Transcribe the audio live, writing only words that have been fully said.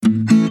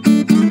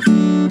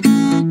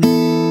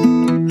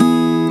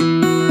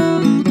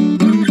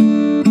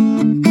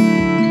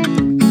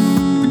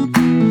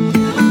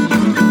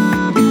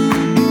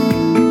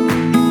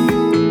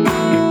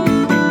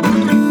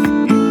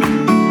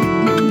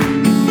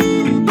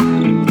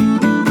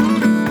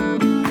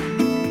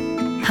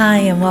Hi,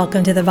 and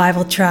welcome to the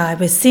Bible Tribe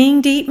with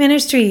Seeing Deep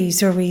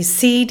Ministries, where we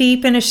see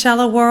deep in a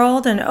shallow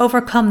world and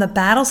overcome the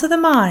battles of the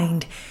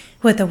mind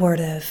with the Word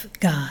of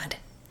God.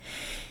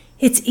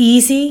 It's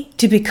easy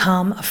to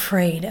become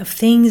afraid of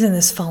things in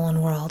this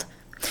fallen world,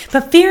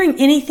 but fearing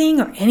anything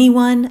or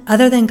anyone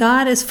other than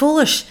God is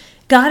foolish.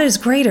 God is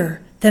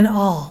greater than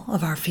all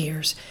of our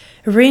fears.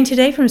 We're reading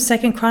today from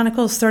 2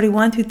 Chronicles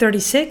 31 through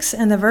 36,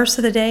 and the verse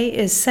of the day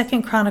is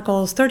 2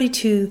 Chronicles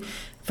 32,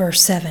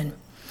 verse 7.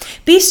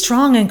 Be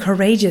strong and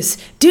courageous.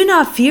 Do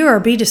not fear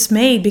or be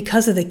dismayed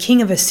because of the king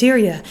of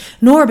Assyria,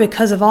 nor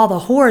because of all the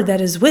horde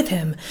that is with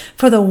him,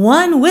 for the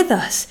one with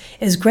us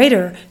is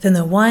greater than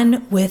the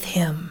one with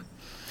him.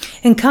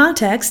 In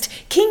context,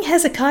 King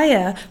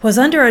Hezekiah was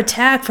under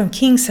attack from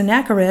King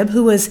Sennacherib,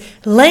 who was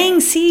laying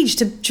siege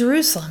to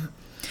Jerusalem.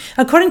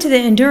 According to the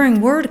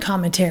Enduring Word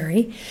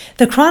commentary,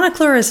 the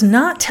chronicler is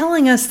not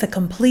telling us the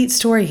complete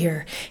story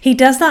here. He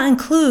does not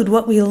include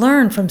what we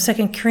learn from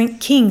 2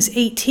 Kings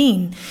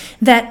 18,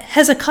 that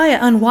Hezekiah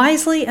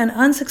unwisely and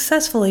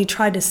unsuccessfully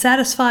tried to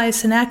satisfy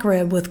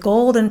Sennacherib with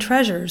gold and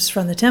treasures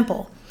from the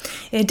temple.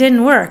 It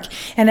didn't work,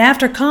 and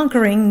after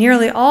conquering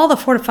nearly all the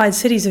fortified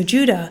cities of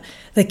Judah,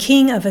 the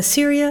king of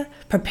Assyria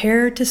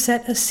prepared to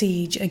set a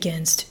siege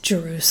against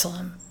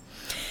Jerusalem.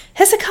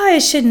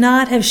 Hezekiah should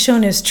not have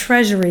shown his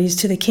treasuries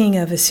to the king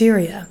of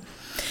Assyria.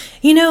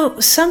 You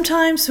know,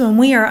 sometimes when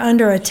we are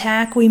under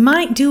attack, we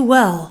might do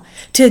well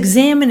to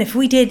examine if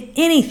we did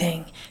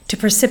anything to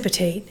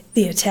precipitate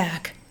the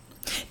attack.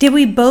 Did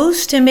we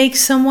boast and make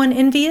someone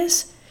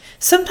envious?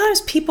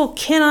 Sometimes people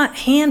cannot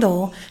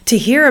handle to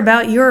hear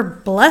about your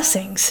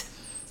blessings.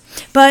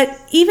 But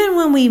even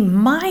when we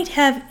might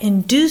have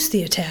induced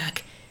the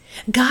attack,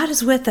 God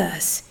is with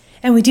us,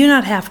 and we do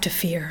not have to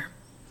fear.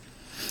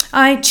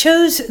 I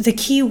chose the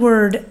key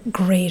word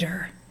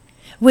greater,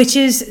 which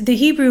is the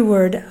Hebrew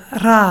word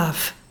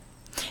rav,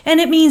 and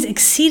it means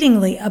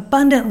exceedingly,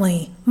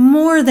 abundantly,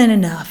 more than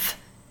enough.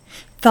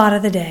 Thought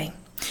of the day: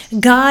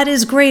 God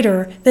is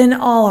greater than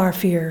all our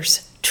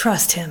fears.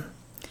 Trust Him.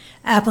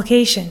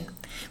 Application: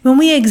 when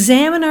we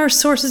examine our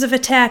sources of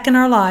attack in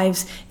our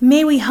lives,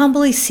 may we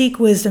humbly seek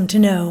wisdom to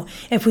know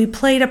if we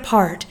played a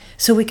part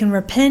so we can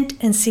repent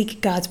and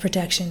seek God's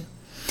protection.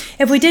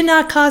 If we did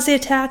not cause the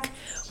attack,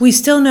 we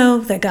still know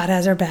that God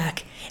has our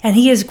back, and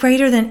He is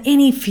greater than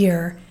any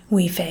fear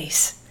we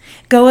face.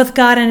 Go with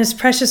God and His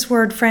precious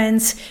word,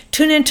 friends.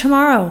 Tune in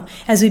tomorrow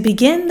as we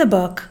begin the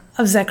book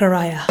of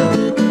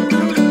Zechariah.